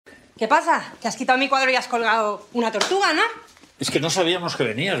¿Qué pasa? ¿Que has quitado mi cuadro y has colgado una tortuga, no? Es que no sabíamos que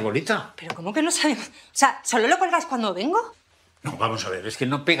venías, bolita. ¿Pero cómo que no sabemos? O sea, ¿solo lo cuelgas cuando vengo? No, vamos a ver, es que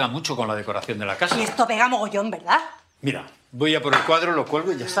no pega mucho con la decoración de la casa. Y esto pega mogollón, ¿verdad? Mira, voy a por el cuadro, lo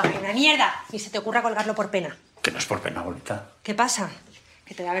cuelgo y ya está. ¡Ay, una mierda! Ni se te ocurra colgarlo por pena. Que no es por pena, bolita. ¿Qué pasa?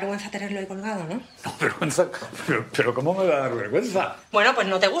 Que te da vergüenza tenerlo ahí colgado, ¿no? No, vergüenza. Pero ¿cómo me va a dar vergüenza? Bueno, pues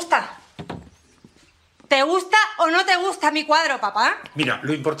no te gusta. ¿Te gusta o no te gusta mi cuadro, papá? Mira,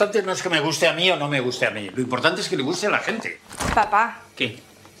 lo importante no es que me guste a mí o no me guste a mí. Lo importante es que le guste a la gente. Papá. ¿Qué?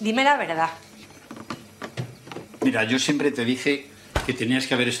 Dime la verdad. Mira, yo siempre te dije que tenías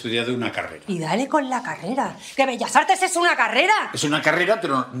que haber estudiado una carrera. Y dale con la carrera. ¡Que Bellas Artes es una carrera! Es una carrera,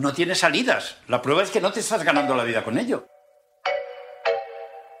 pero no tiene salidas. La prueba es que no te estás ganando la vida con ello.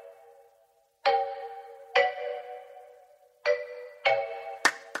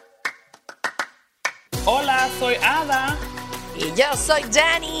 Hola, soy Ada. Y yo soy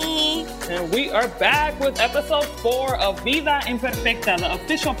Jenny. And we are back with episode 4 of Vida Imperfecta, the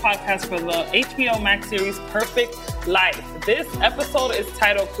official podcast for the HBO Max series Perfect Life. This episode is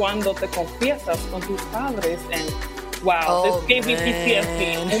titled Cuando te confiesas con tus padres. And wow, this gave me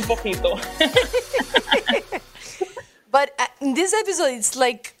PTSD un poquito. But in this episode, it's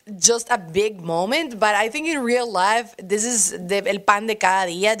like just a big moment. But I think in real life, this is el pan de cada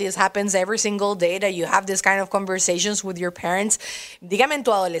día. This happens every single day that you have this kind of conversations with your parents. Dígame en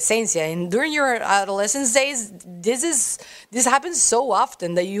tu adolescencia. And during your adolescence days, this happens so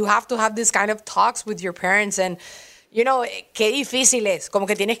often that you have to have this kind of talks with your parents. And, you know, qué difícil es. Como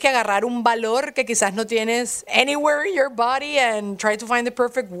que tienes que agarrar un valor que quizás no tienes anywhere in your body and try to find the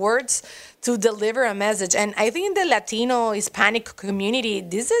perfect words to deliver a message. And I think in the Latino Hispanic community,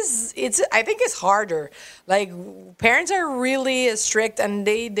 I think it's harder. Like, parents are really strict and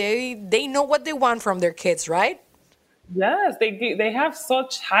they know what they want from their kids, right? Yes, they have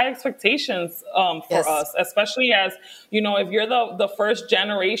such high expectations for us, especially as, you know, if you're the first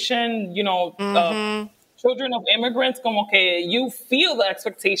generation, you know, children of immigrants, como que you feel the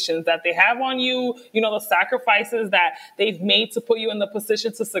expectations that they have on you, you know, the sacrifices that they've made to put you in the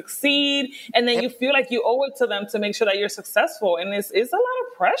position to succeed. And then you feel like you owe it to them to make sure that you're successful. And it's a lot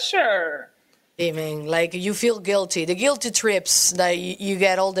of pressure. Amen. Like you feel guilty. The guilty trips that you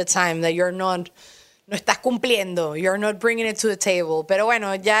get all the time that you're not... No estás cumpliendo. You're not bringing it to the table. Pero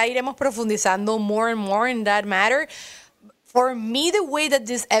bueno, ya iremos profundizando more and more in that matter. For me, the way that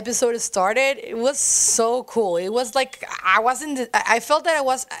this episode started, it was so cool. It was like I felt that I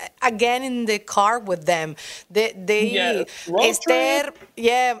was again in the car with them. Esther,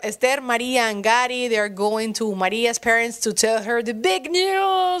 Maria, and Gary, they're going to Maria's parents to tell her the big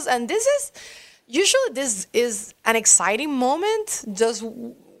news. And this is an exciting moment. Just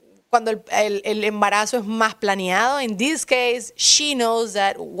cuando el embarazo es más planeado. In this case, she knows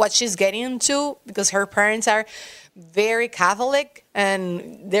that what she's getting into because her parents are very Catholic,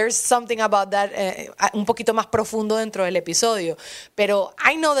 and there's something about that un poquito más profundo dentro del episodio. Pero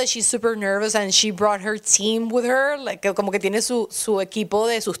I know that she's super nervous, and she brought her team with her, like, como que tiene su equipo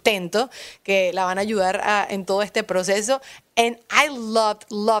de sustento que la van a ayudar en todo este proceso. And I loved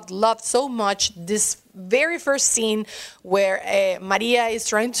so much this very first scene where Maria is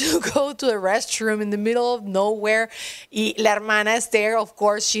trying to go to the restroom in the middle of nowhere. Y la hermana Esther, of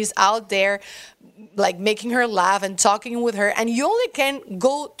course, she's out there like making her laugh and talking with her. And you only can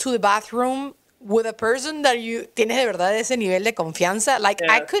go to the bathroom with a person that you tienes de verdad ese nivel de confianza. Like,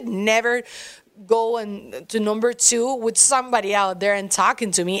 I could never go to number 2 with somebody out there and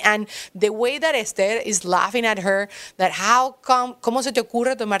talking to me. And the way that Esther is laughing at her, that ¿cómo se te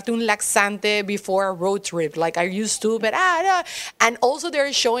ocurre tomarte un laxante before a road trip? Like, are you stupid? No. And also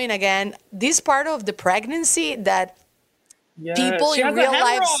they're showing again this part of the pregnancy that people in real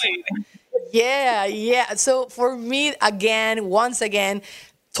life... Yeah. So for me, once again,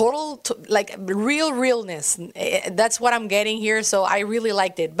 total, like realness. That's what I'm getting here. So I really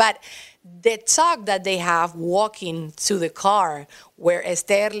liked it. But the talk that they have walking to the car where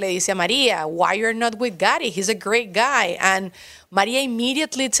Esther le dice a Maria, why you're not with Gary? He's a great guy. And Maria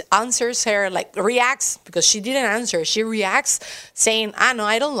immediately answers her, like reacts, because she didn't answer. She reacts saying, no,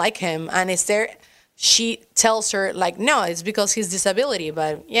 I don't like him. And Esther... she tells her, like, no, it's because his disability,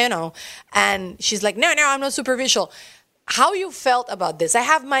 but, you know. And she's like, no, I'm not superficial. How you felt about this? I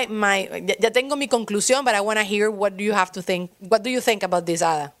have ya tengo mi conclusión, but I want to hear what do you have to think. What do you think about this,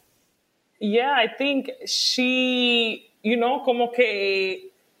 Ada? Yeah, I think she, you know, como que...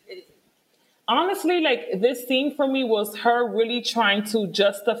 Honestly, like, this scene for me was her really trying to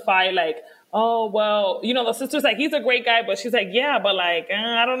justify, like, oh, well, the sister's like, he's a great guy, but she's like, yeah, but like,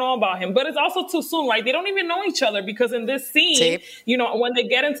 I don't know about him. But it's also too soon, right? They don't even know each other because in this scene, when they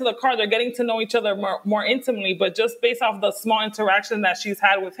get into the car, they're getting to know each other more intimately. But just based off the small interaction that she's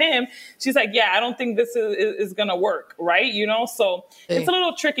had with him, she's like, yeah, I don't think this is going to work, right? So it's a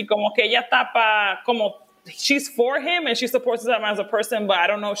little tricky. Como que ella tapa, como she's for him and she supports him as a person, but I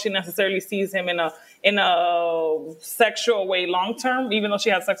don't know if she necessarily sees him in a sexual way long term, even though she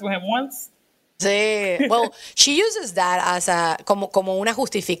had sex with him once. Sí. Well, she uses that as como una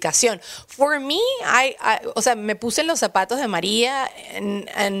justificación. For me, o sea, me puse en los zapatos de María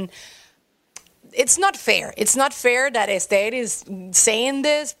and it's not fair. It's not fair that Esther is saying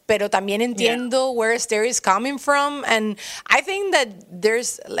this, pero también entiendo where Esther is coming from. And I think that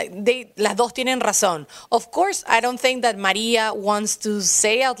there's las dos tienen razón. Of course, I don't think that Maria wants to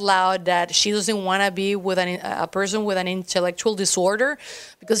say out loud that she doesn't want to be with a person with an intellectual disorder,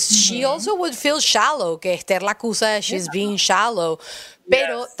 because she also would feel shallow, que Esther la acusa that she's being shallow.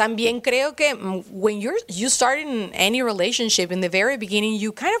 Pero también creo que when you start in any relationship, in the very beginning,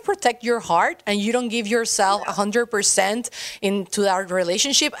 you kind of protect your heart and you don't give yourself 100% into that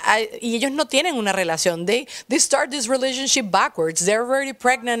relationship. Y ellos no tienen una relación. They start this relationship backwards. They're already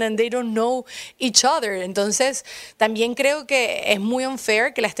pregnant and they don't know each other. Entonces, también creo que es muy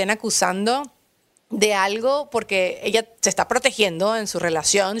unfair que la estén acusando de algo porque ella se está protegiendo en su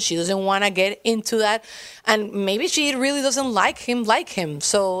relación. She doesn't want to get into that. And maybe she really doesn't like him.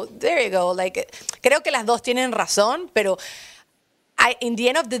 So there you go. Creo que las dos tienen razón, pero in the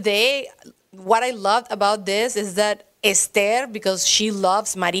end of the day, what I loved about this is that Esther, because she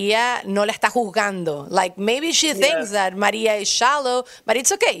loves Maria, no la está juzgando. Maybe she thinks that Maria is shallow, but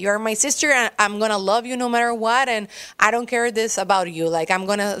it's okay. You're my sister, and I'm going to love you no matter what, and I don't care this about you. I'm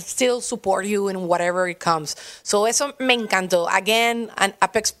going to still support you in whatever it comes. So eso me encantó. Again, a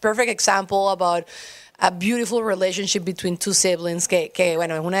perfect example about a beautiful relationship between two siblings, que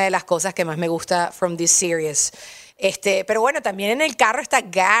bueno, es una de las cosas que más me gusta from this series. Pero bueno, también en el carro está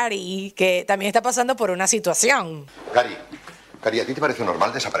Gary, que también está pasando por una situación. Gary, ¿a ti te parece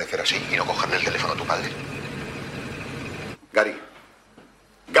normal desaparecer así y no cogerle el teléfono a tu padre?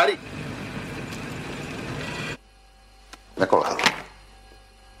 Gary. Me ha colgado.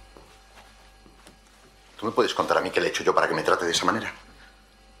 ¿Tú me puedes contar a mí qué le he hecho yo para que me trate de esa manera?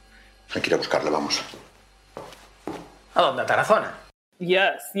 Hay que ir a buscarle, vamos. ¿A dónde? ¿A Tarazona?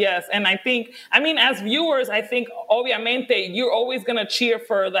 Yes. And I think, as viewers, I think, obviamente, you're always going to cheer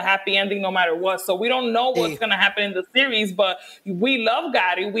for the happy ending no matter what. So we don't know what's going to happen in the series, but we love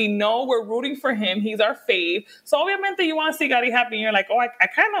Gary. We know we're rooting for him. He's our fave. So obviamente you want to see Gary happy. And you're like, I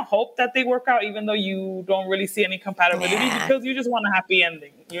kind of hope that they work out, even though you don't really see any compatibility, because you just want a happy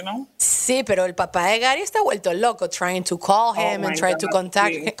ending, Sí, pero el papá de Gary está vuelto loco, trying to call him and try to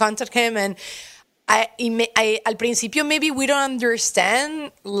contact him. And al principio, maybe we don't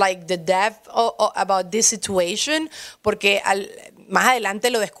understand the depth about this situation, porque más adelante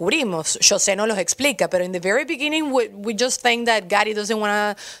lo descubrimos. José nos los explica, pero in the very beginning, we just think that Gary doesn't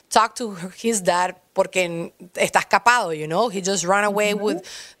want to talk to his dad porque está escapado, He just ran away with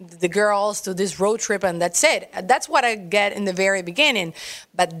the girls to this road trip and that's it. That's what I get in the very beginning.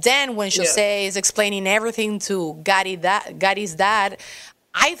 But then when José is explaining everything to Gary's dad,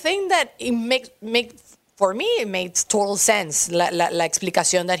 I think that it for me, it makes total sense, la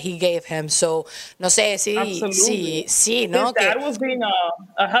explicación that he gave him. So, no sé si, ¿no? His dad was being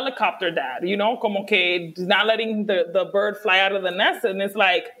a helicopter dad, como que not letting the bird fly out of the nest. And it's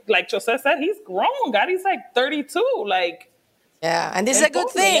like Jose said, he's grown. God, he's 32. Yeah, and this is a good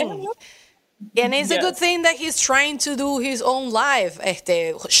thing. And it's a good thing that he's trying to do his own life.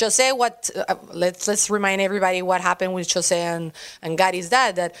 Jose, let's remind everybody what happened with Jose and Gary's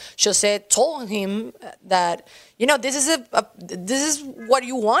dad. That Jose told him that, this is what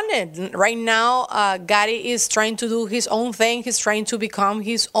you wanted. Right now, Gary is trying to do his own thing. He's trying to become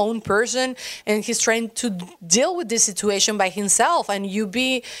his own person, and he's trying to deal with this situation by himself. And you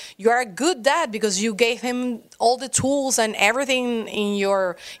are a good dad because you gave him all the tools and everything in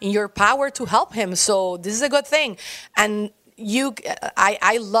your power to help him. So this is a good thing. And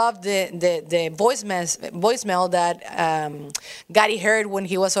I love the voicemail that Gary heard when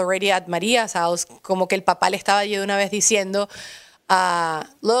he was already at Maria's house, como que el papá le estaba de una vez diciendo,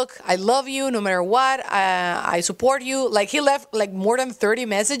 look, I love you no matter what. I support you. Like he left like more than 30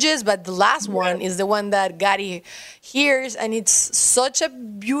 messages, but the last one is the one that Gary hears, and it's such a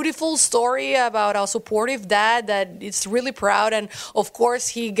beautiful story about a supportive dad that it's really proud. And of course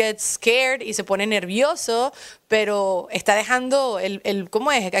he gets scared y se pone nervioso, pero está dejando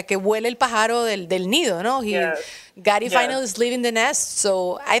 ¿cómo es? A que vuele el pájaro del nido, ¿no? Gary finally is leaving the nest.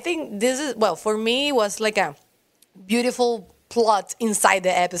 So I think this is, well, for me, it was like a beautiful plot inside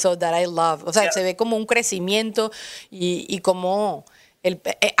the episode that I love. O sea, se ve como un crecimiento y como el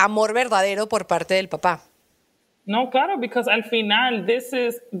amor verdadero por parte del papá. No, claro, because al final, this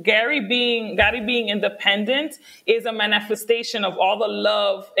is Gary being independent is a manifestation of all the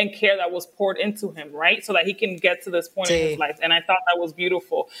love and care that was poured into him, right? So that he can get to this point in his life. And I thought that was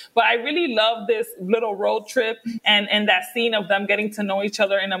beautiful. But I really love this little road trip and that scene of them getting to know each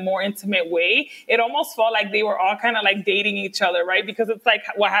other in a more intimate way. It almost felt like they were all kind of like dating each other, right? Because it's like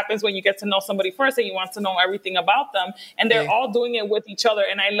what happens when you get to know somebody first and you want to know everything about them. And they're all doing it with each other.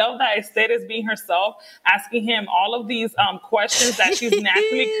 And I love that Esther is being herself, asking him all of these questions that she's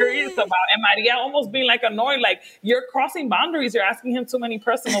naturally curious about. And Maria almost being like annoyed, like, you're crossing boundaries. You're asking him too many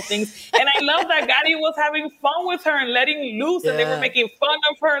personal things. And I love that Gary was having fun with her and letting loose and they were making fun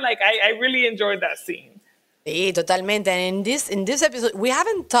of her. Like, I really enjoyed that scene. Sí, totalmente. And in this episode, we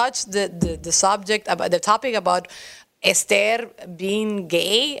haven't touched the subject about the topic about Esther being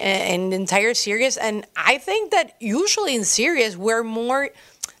gay in the entire series. And I think that usually in series we're more,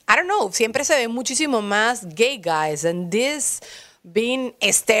 I don't know, siempre se ve muchísimo más gay guys. And this being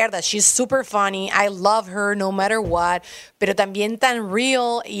Esther, that she's super funny, I love her no matter what, pero también tan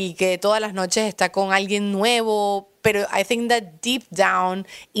real y que todas las noches está con alguien nuevo. Pero I think that deep down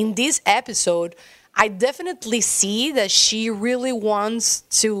in this episode, I definitely see that she really wants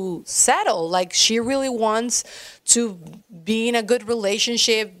to settle. Like, she really wants to be in a good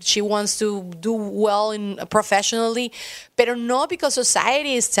relationship. She wants to do well professionally. Pero no because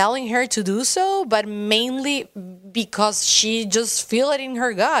society is telling her to do so, but mainly because she just feels it in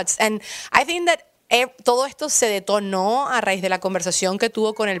her guts. And I think that todo esto se detonó a raíz de la conversación que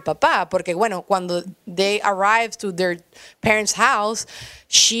tuvo con el papá, porque bueno, cuando they arrived to their parents' house,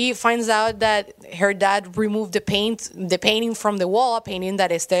 she finds out that her dad removed the painting from the wall, a painting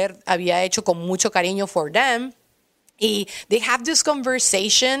that Esther había hecho con mucho cariño for them. Y they have this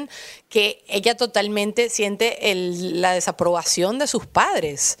conversation que ella totalmente siente la desaprobación de sus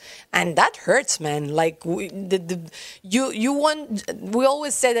padres. And that hurts, man. Like, we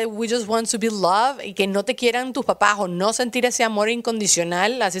always say that we just want to be loved y que no te quieran tus papás o no sentir ese amor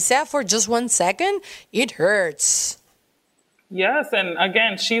incondicional, así sea for just 1 second, it hurts. Yes, and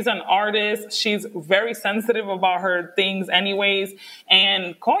again, she's an artist. She's very sensitive about her things anyways.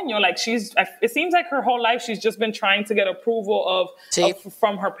 And coño, like it seems like her whole life she's just been trying to get approval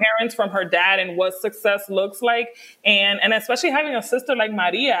from her parents, from her dad, and what success looks like. And especially having a sister like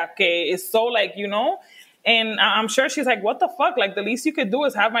Maria, que is so like, you know, and I'm sure she's like, what the fuck? Like, the least you could do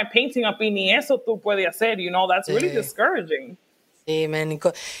is have my painting up, y ni eso tú puedes hacer, you know, that's really discouraging. Sí, man.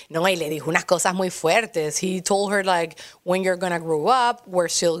 No, y le dijo unas cosas muy fuertes. He told her, like, when you're going to grow up, we're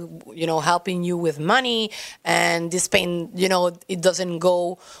still, you know, helping you with money. And this paint, you know, it doesn't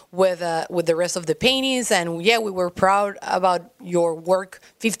go with the rest of the paintings. And, yeah, we were proud about your work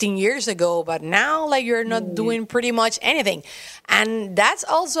 15 years ago. But now, like, you're not doing pretty much anything. And that's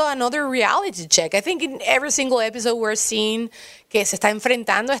also another reality check. I think in every single episode we're seeing que se está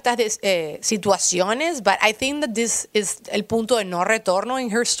enfrentando a estas situaciones, but I think that this is el punto de no retorno in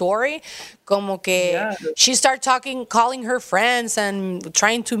her story. Como que she started calling her friends and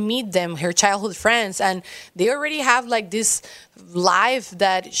trying to meet them, her childhood friends, and they already have like this life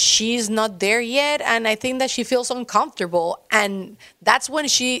that she's not there yet, and I think that she feels uncomfortable, and that's when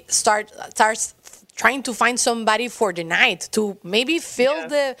she starts trying to find somebody for the night to maybe fill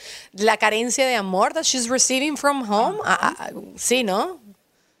la carencia de amor that she's receiving from home. Sí, no?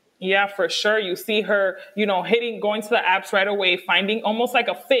 Yeah, for sure. You see her, you know, going to the apps right away, finding almost like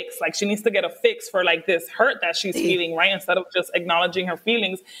a fix. Like she needs to get a fix for like this hurt that she's feeling, right? Instead of just acknowledging her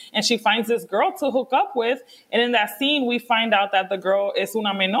feelings. And she finds this girl to hook up with. And in that scene, we find out that the girl is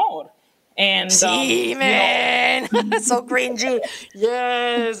una menor. And sí, man. You know. So cringy.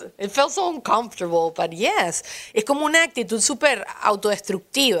 Yes. It felt so uncomfortable, but yes. Es como una actitud súper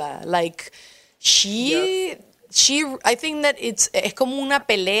autodestructiva. Like, I think that es como una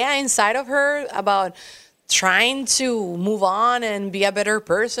pelea inside of her about trying to move on and be a better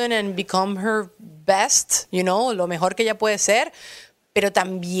person and become her best, you know, lo mejor que ella puede ser. Pero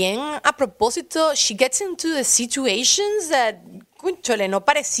también, a propósito, she gets into the situations that, cónchale, no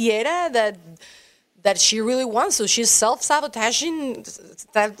pareciera that that she really wants to. She's self-sabotaging,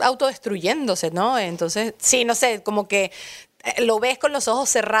 está autodestruyéndose, ¿no? Entonces, sí, no sé, como que lo ves con los ojos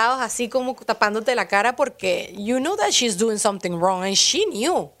cerrados, así como tapándote la cara, porque you know that she's doing something wrong, and she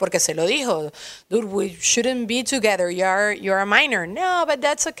knew, porque se lo dijo. Dude, we shouldn't be together. You're a minor. No, but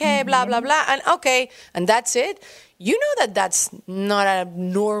that's okay, blah, blah, blah. And okay, and that's it. You know that that's not a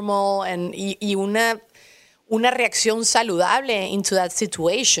normal y una reacción saludable into that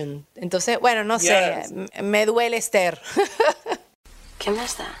situation. Entonces, bueno, no sé, me duele Esther. ¿Qué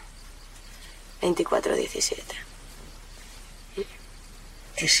más da? 24-17.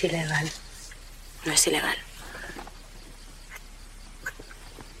 Es ilegal. No es ilegal.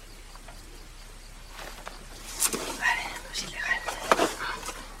 Vale, no es ilegal.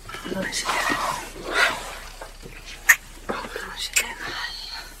 No es ilegal. No es ilegal.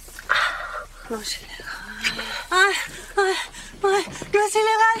 No es ilegal. Ay, ay, ay, no es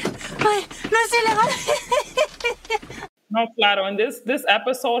ilegal. Ay, no es ilegal. No, claro. And this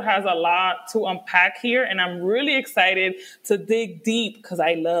episode has a lot to unpack here. And I'm really excited to dig deep because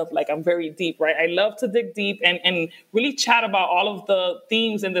I'm very deep, right? I love to dig deep and really chat about all of the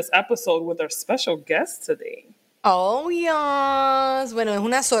themes in this episode with our special guest today. Oh, yes. Bueno, es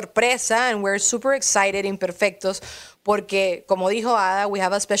una sorpresa and we're super excited, Imperfectos, porque, como dijo Ada, we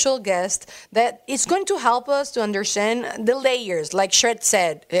have a special guest that is going to help us to understand the layers, like Shrek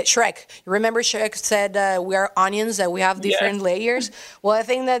said. Remember Shrek said we are onions, that we have different layers? Well, I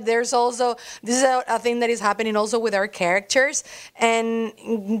think that this is a thing that is happening also with our characters. And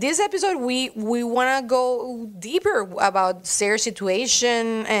in this episode, we want to go deeper about their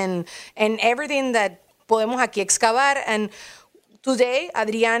situation and everything that podemos aquí excavar. And today,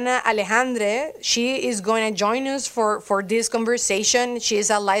 Adriana Alejandre, she is going to join us for this conversation. She is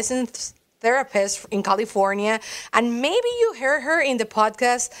a licensed therapist in California. And maybe you heard her in the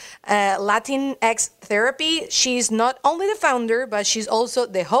podcast Latinx Therapy. She's not only the founder, but she's also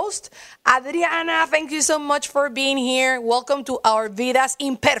the host. Adriana, thank you so much for being here. Welcome to our Vidas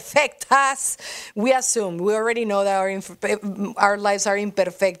Imperfectas. We already know that our lives are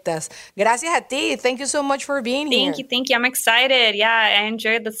imperfectas. Gracias a ti. Thank you so much for being here. Thank you. I'm excited. Yeah, I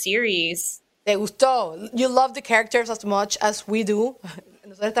enjoyed the series. ¿Te gustó? You love the characters as much as we do.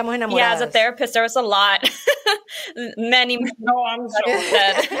 Nosotros estamos enamoradas. Yeah, as a therapist, there was a lot. many. No, I'm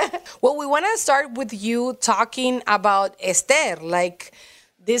sure. Well, we want to start with you talking about Esther, like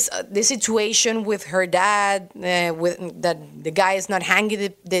this situation with her dad, with that the guy is not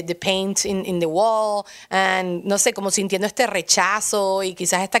hanging the paint in the wall, and no sé, como sintiendo este rechazo y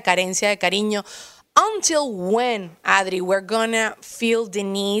quizás esta carencia de cariño. Until when, Adri, we're gonna feel the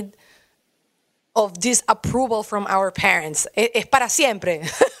need of this approval from our parents? Es para siempre.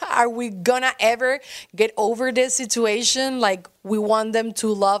 Are we gonna ever get over this situation? Like, we want them to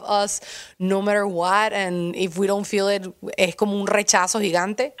love us no matter what, and if we don't feel it, es como un rechazo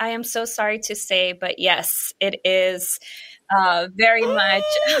gigante? I am so sorry to say, but yes, it is very much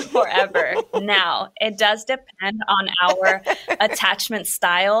forever. Now, it does depend on our attachment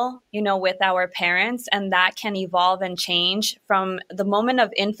style, with our parents, and that can evolve and change from the moment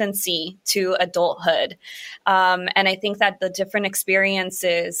of infancy to adulthood. And I think that the different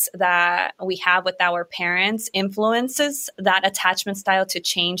experiences that we have with our parents influences that attachment style to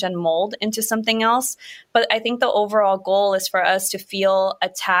change and mold into something else. But I think the overall goal is for us to feel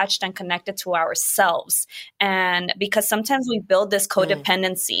attached and connected to ourselves. And because sometimes we build this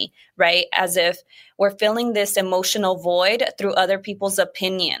codependency, right? As if we're filling this emotional void through other people's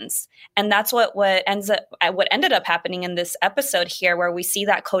opinions. And that's what ended up happening in this episode here, where we see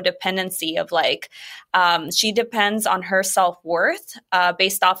that codependency of she depends on her self-worth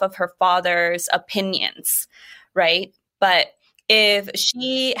based off of her father's opinions, right? But if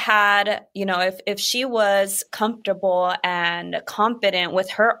she had, if she was comfortable and confident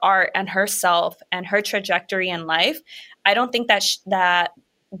with her art and herself and her trajectory in life, I don't think that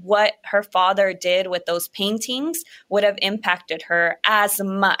what her father did with those paintings would have impacted her as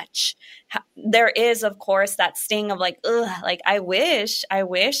much. There is, of course, that sting of I wish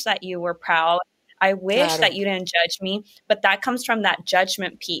that you were proud. I wish that you didn't judge me. But that comes from that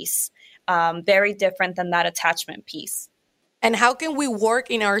judgment piece, very different than that attachment piece. And how can we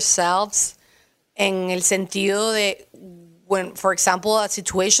work in ourselves en el sentido de when, for example, a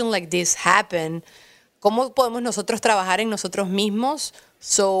situation like this happen, ¿cómo podemos nosotros trabajar en nosotros mismos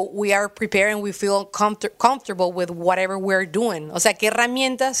so we are prepared and we feel comfortable with whatever we're doing? O sea, ¿qué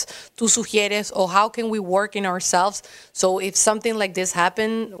herramientas tú sugieres o how can we work in ourselves so if something like this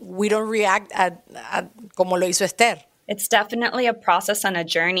happen, we don't react at como lo hizo Esther? It's definitely a process and a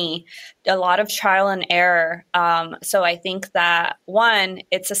journey, a lot of trial and error. So I think that one,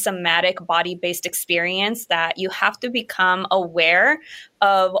 it's a somatic body-based experience that you have to become aware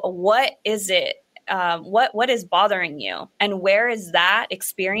of what is it, what is bothering you, and where is that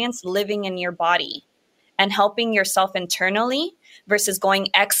experience living in your body, and helping yourself internally versus going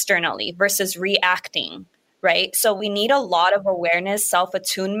externally versus reacting. Right. So we need a lot of awareness,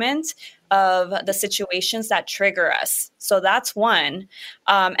 self-attunement of the situations that trigger us. So that's one.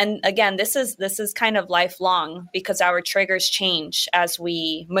 And again, this is kind of lifelong because our triggers change as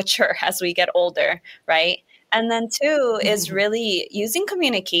we mature, as we get older. Right. And then two is really using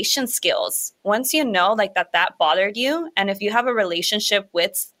communication skills. Once you know like that bothered you, and if you have a relationship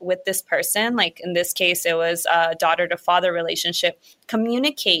with this person, like in this case, it was a daughter to father relationship,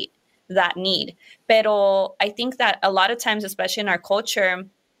 communicate that need. Pero I think that a lot of times, especially in our culture,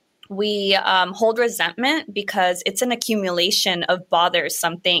 we hold resentment because it's an accumulation of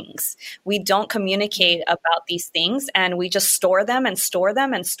bothersome things. We don't communicate about these things, and we just store them and store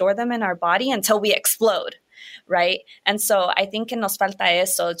them and store them in our body until we explode. Right. And so I think que nos falta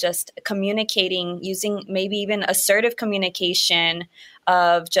eso, just communicating, using maybe even assertive communication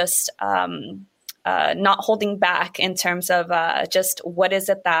of just not holding back in terms of just what is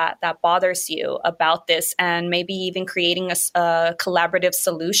it that bothers you about this, and maybe even creating a collaborative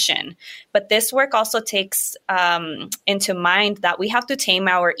solution. But this work also takes into mind that we have to tame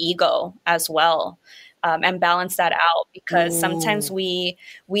our ego as well. And balance that out, because sometimes we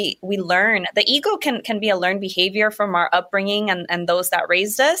learn, the ego can be a learned behavior from our upbringing and those that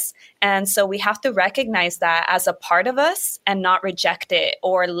raised us. And so we have to recognize that as a part of us and not reject it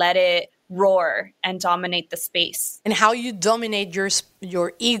or let it roar and dominate the space. And how you dominate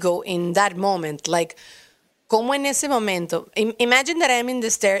your ego in that moment, like, como en ese momento, imagine that I'm in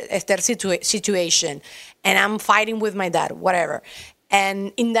this Esther situation and I'm fighting with my dad, whatever.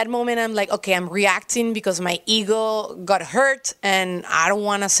 And in that moment, I'm like, okay, I'm reacting because my ego got hurt and I don't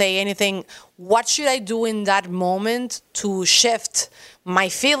want to say anything. What should I do in that moment to shift my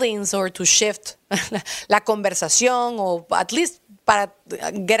feelings or to shift la conversación, or at least para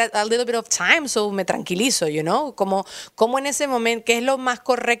get a little bit of time so me tranquilizo, you know? Como en ese momento, ¿qué es lo más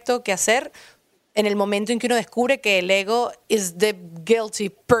correcto que hacer en el momento en que uno descubre que el ego is the guilty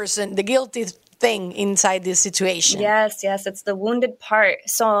person, the guilty thing inside this situation? Yes, it's the wounded part.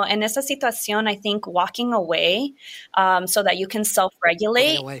 So in esa situación, I think walking away so that you can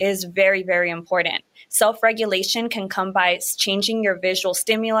self-regulate is very, very important. Self-regulation can come by changing your visual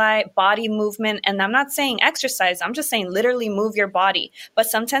stimuli, body movement. And I'm not saying exercise. I'm just saying literally move your body. But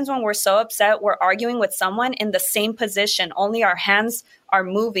sometimes when we're so upset, we're arguing with someone in the same position. Only our hands are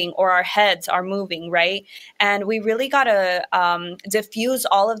moving or our heads are moving, right? And we really got to diffuse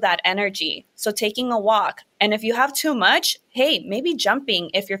all of that energy. So taking a walk. And if you have too much, hey, maybe jumping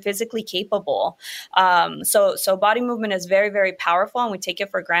if you're physically capable. So body movement is very, very powerful, and we take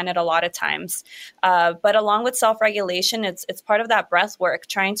it for granted a lot of times. But along with self-regulation, it's part of that breath work,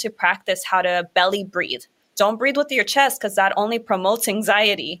 trying to practice how to belly breathe. Don't breathe with your chest because that only promotes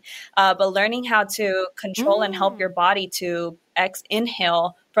anxiety. But learning how to control and help your body to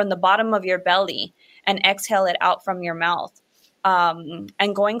inhale from the bottom of your belly and exhale it out from your mouth.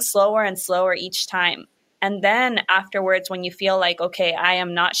 And going slower and slower each time. And then afterwards, when you feel like, okay, I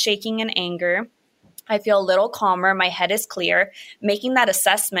am not shaking in anger, I feel a little calmer, my head is clear, making that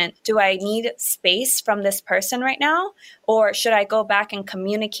assessment, do I need space from this person right now? Or should I go back and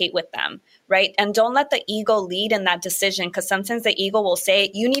communicate with them, right? And don't let the ego lead in that decision, because sometimes the ego will say,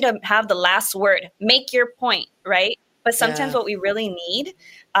 you need to have the last word, make your point, right? But sometimes what we really need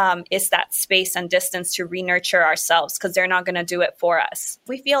is that space and distance to re-nurture ourselves, because they're not going to do it for us. If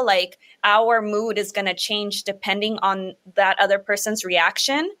we feel like our mood is going to change depending on that other person's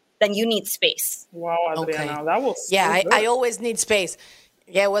reaction, then you need space. Wow, Adriana, Okay. that was I always need space.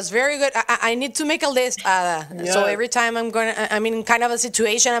 Yeah, it was very good. I need to make a list. So every time I'm in kind of a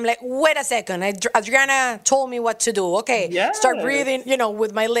situation, I'm like, wait a second. Adriana told me what to do. Okay, start breathing,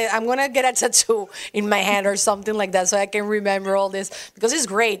 with my list. I'm going to get a tattoo in my hand or something like that so I can remember all this, because it's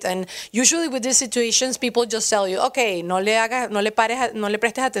great. And usually with these situations, people just tell you, okay, no le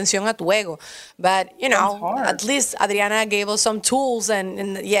prestes atención a tu ego. But, at least Adriana gave us some tools.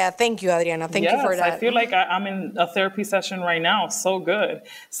 And yeah, thank you, Adriana. Thank you for that. I feel like I'm in a therapy session right now. So good.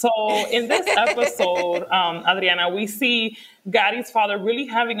 So in this episode, Adriana, we see Gary's father really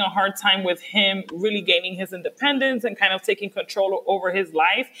having a hard time with him really gaining his independence and kind of taking control over his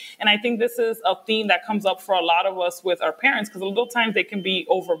life. And I think this is a theme that comes up for a lot of us with our parents, because a little times they can be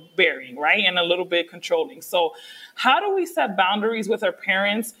overbearing, right? And a little bit controlling. So how do we set boundaries with our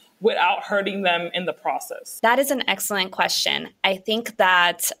parents without hurting them in the process? That is an excellent question. I think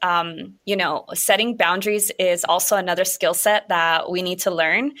that, setting boundaries is also another skill set that we need to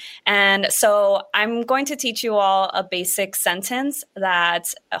learn. And so I'm going to teach you all a basic sentence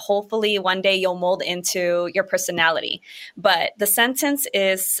that hopefully one day you'll mold into your personality. But the sentence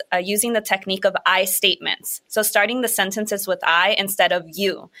is using the technique of I statements. So starting the sentences with I instead of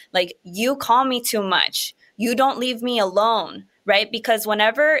you. Like, you call me too much. You don't leave me alone. Right? Because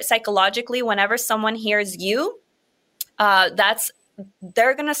psychologically, whenever someone hears you,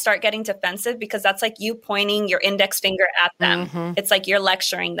 they're going to start getting defensive because that's like you pointing your index finger at them. Mm-hmm. It's like you're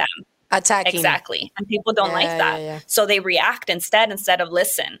lecturing them. Attacking. Exactly. And people don't like that. Yeah. So they react instead of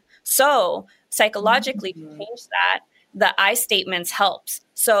listen. So psychologically, to change that, the I statements helps.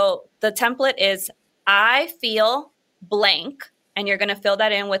 So the template is I feel blank, and you're going to fill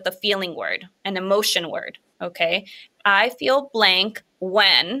that in with a feeling word, an emotion word. Okay. I feel blank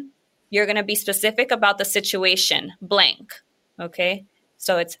when you're going to be specific about the situation, blank. Okay.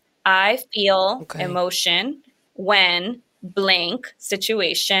 So it's I feel emotion when blank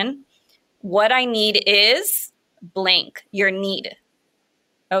situation. What I need is blank, your need.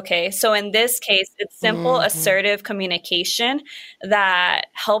 Okay. So in this case, it's simple, assertive communication that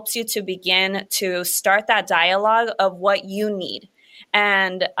helps you to begin to start that dialogue of what you need.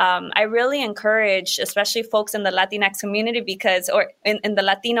 And I really encourage, especially folks in the Latinx community or in the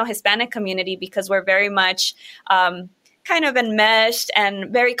Latino Hispanic community, because we're very much kind of enmeshed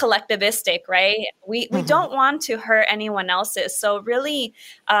and very collectivistic, right? We don't want to hurt anyone else's. So really,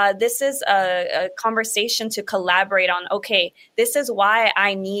 this is a conversation to collaborate on, okay, this is why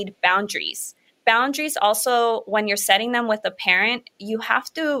I need boundaries. Boundaries also, when you're setting them with a parent, you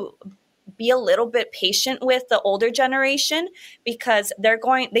have to be a little bit patient with the older generation because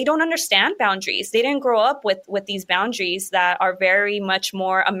they don't understand boundaries. They didn't grow up with these boundaries that are very much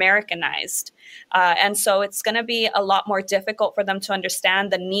more Americanized. And so it's going to be a lot more difficult for them to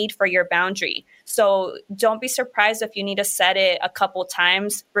understand the need for your boundary. So don't be surprised if you need to set it a couple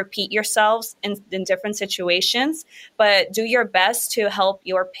times, repeat yourselves in different situations, but do your best to help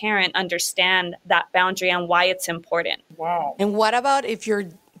your parent understand that boundary and why it's important. Wow. And what about if your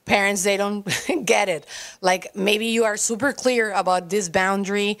parents, they don't get it? Like, maybe you are super clear about this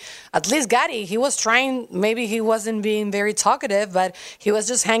boundary. At least Gary, he was trying, maybe he wasn't being very talkative, but he was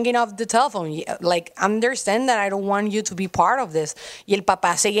just hanging off the telephone. Like, understand that I don't want you to be part of this. Y el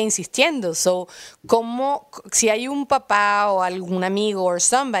papá seguía insistiendo. So, si hay un papá o algún amigo or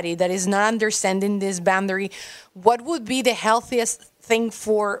somebody that is not understanding this boundary, what would be the healthiest thing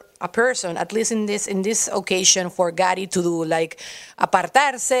for a person, at least in this occasion, for Gary to do? Like,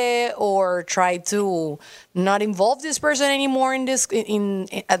 apartarse or try to not involve this person anymore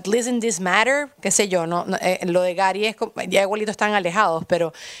at least in this matter? Qué sé yo, no, lo de Gary es ya igualitos están alejados,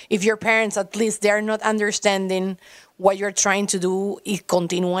 pero if your parents, at least they're not understanding what you're trying to do, y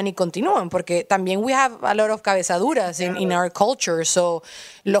continúan, porque también we have a lot of cabezaduras in our culture. So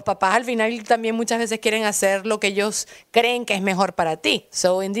los papás al final también muchas veces quieren hacer lo que ellos creen que es mejor para ti.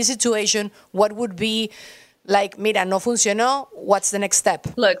 So in this situation, what would be like, mira, no funcionó, what's the next step?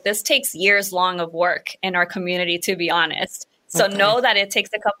 Look, this takes years long of work in our community, to be honest. So know that it takes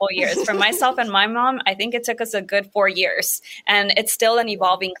a couple of years. For myself and my mom, I think it took us a good 4 years, and it's still an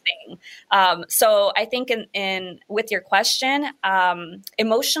evolving thing. So I think in with your question,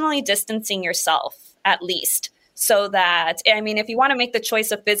 emotionally distancing yourself at least. So that, I mean, if you want to make the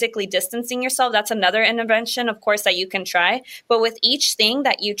choice of physically distancing yourself, that's another intervention, of course, that you can try. But with each thing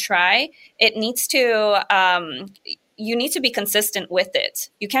that you try, it needs to, you need to be consistent with it.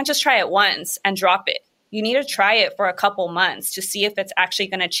 You can't just try it once and drop it. You need to try it for a couple months to see if it's actually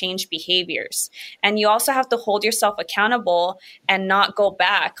going to change behaviors. And you also have to hold yourself accountable and not go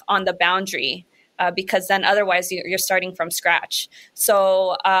back on the boundary. Because then otherwise you're starting from scratch.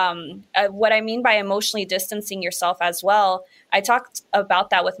 So what I mean by emotionally distancing yourself as well, I talked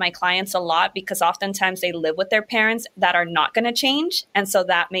about that with my clients a lot because oftentimes they live with their parents that are not going to change. And so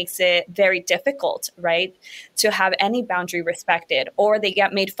that makes it very difficult, right, to have any boundary respected. Or they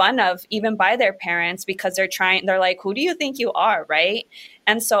get made fun of even by their parents because they're like, who do you think you are, right?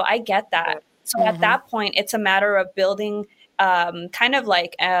 And so I get that. So at that point, it's a matter of building kind of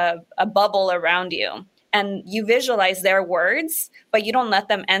like a bubble around you. And you visualize their words, but you don't let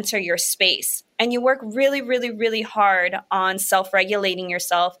them enter your space. And you work really, really, really hard on self-regulating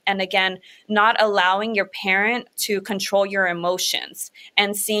yourself. And again, not allowing your parent to control your emotions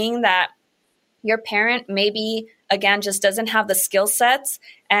and seeing that your parent maybe, again, just doesn't have the skill sets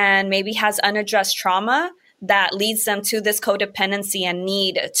and maybe has unaddressed trauma that leads them to this codependency and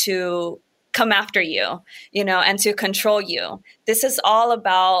need to come after you, and to control you. This is all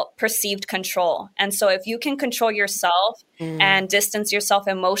about perceived control. And so if you can control yourself and distance yourself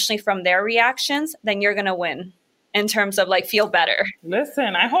emotionally from their reactions, then you're going to win in terms of feel better.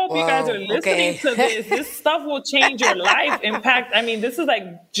 Listen, I hope you guys are listening to this. This stuff will change your life. Impact. I mean, this is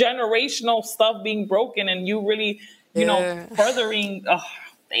generational stuff being broken, and you really, furthering. Oh,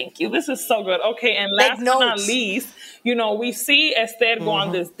 thank you. This is so good. Okay, and last but not least, we see Esther go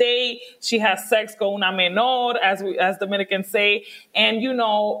on this date. She has sex con una menor, as Dominicans say. And,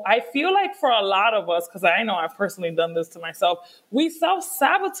 I feel like for a lot of us, because I know I've personally done this to myself, we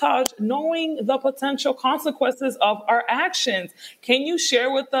self-sabotage knowing the potential consequences of our actions. Can you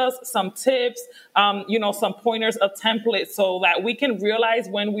share with us some tips, some pointers, a template, so that we can realize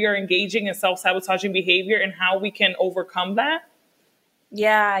when we are engaging in self-sabotaging behavior and how we can overcome that?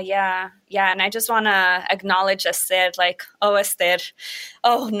 Yeah. And I just want to acknowledge Esther, Esther,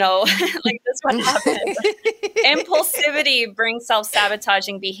 oh no, this is what happens. Impulsivity brings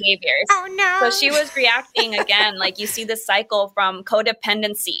self-sabotaging behaviors. Oh no. So she was reacting again, you see the cycle from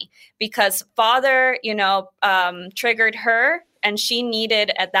codependency, because father, triggered her and she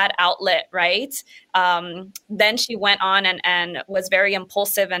needed that outlet, right? Then she went on and was very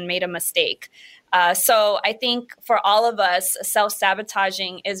impulsive and made a mistake. So I think for all of us,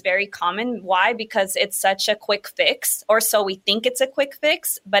 self-sabotaging is very common. Why? Because it's such a quick fix, or so we think it's a quick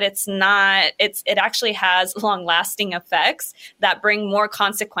fix, but it's not. It actually has long-lasting effects that bring more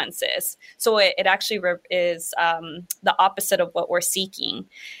consequences. So it actually is the opposite of what we're seeking.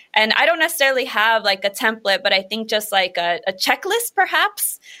 And I don't necessarily have a template, but I think just a checklist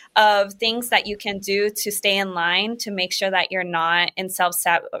perhaps of things that you can do to stay in line to make sure that you're not in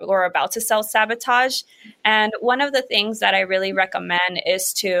or about to self-sabotage. And one of the things that I really recommend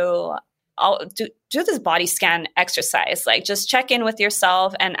is to do this body scan exercise. Just check in with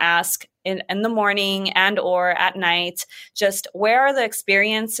yourself and ask in the morning and or at night, just where are the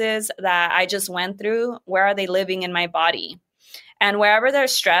experiences that I just went through? Where are they living in my body? And wherever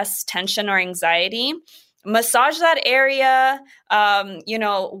there's stress, tension, or anxiety, massage that area,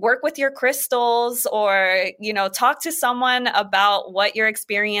 work with your crystals, or, talk to someone about what you're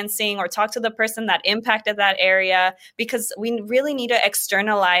experiencing, or talk to the person that impacted that area, because we really need to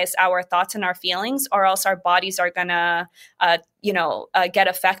externalize our thoughts and our feelings, or else our bodies are going to, get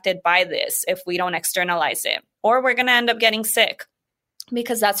affected by this if we don't externalize it, or we're going to end up getting sick.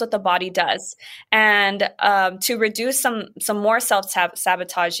 Because that's what the body does. And to reduce some more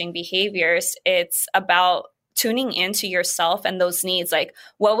self-sabotaging behaviors, it's about tuning into yourself and those needs.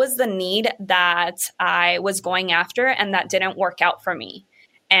 What was the need that I was going after and that didn't work out for me?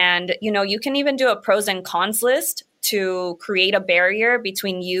 And, you can even do a pros and cons list to create a barrier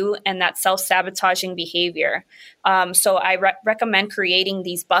between you and that self-sabotaging behavior. So I recommend creating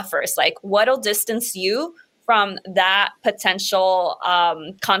these buffers, what'll distance you from that potential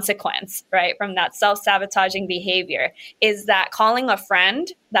consequence, right? From that self-sabotaging behavior. Is that calling a friend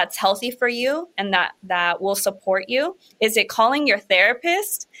that's healthy for you and that will support you? Is it calling your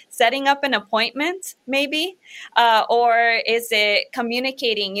therapist, setting up an appointment maybe? Or is it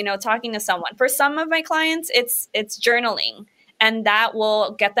communicating, talking to someone? For some of my clients, it's journaling, and that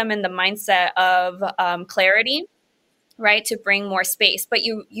will get them in the mindset of clarity, right, to bring more space. But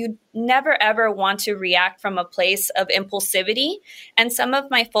you never, ever want to react from a place of impulsivity. And some of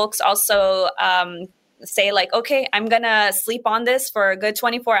my folks also say okay, I'm going to sleep on this for a good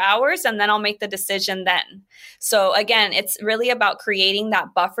 24 hours and then I'll make the decision then. So again, it's really about creating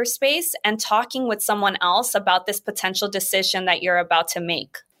that buffer space and talking with someone else about this potential decision that you're about to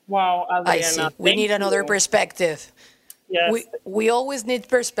make. Wow, Adriana, I see. We need another perspective. Yes. We always need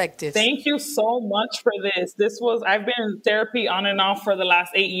perspective. Thank you so much for this. I've been in therapy on and off for the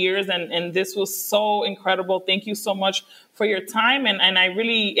last 8 years, and this was so incredible. Thank you so much for your time. And I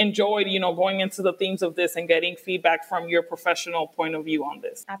really enjoyed, going into the themes of this and getting feedback from your professional point of view on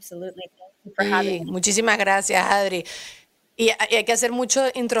this. Absolutely. Thank you for having me. Muchísimas gracias, Adri. Y hay que hacer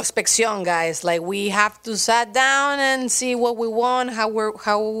mucho introspección, guys. We have to sit down and see what we want,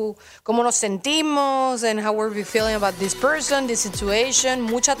 cómo nos sentimos, and how we're feeling about this person, this situation.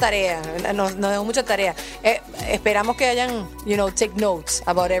 Mucha tarea. Nos dejó mucha tarea. Esperamos que hayan, take notes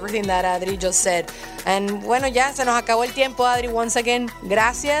about everything that Adri just said. And bueno, ya se nos acabó el tiempo, Adri. Once again,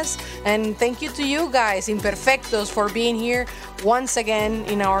 gracias. And thank you to you guys, Imperfectos, for being here once again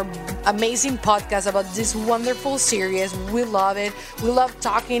in our amazing podcast about this wonderful series. We love it. We love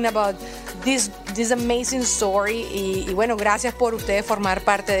talking about this amazing story. Y bueno, gracias por ustedes formar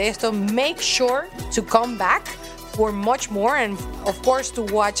parte de esto. Make sure to come back for much more, and of course to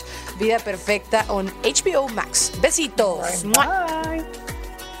watch Vida Perfecta on HBO Max. Besitos. Bye.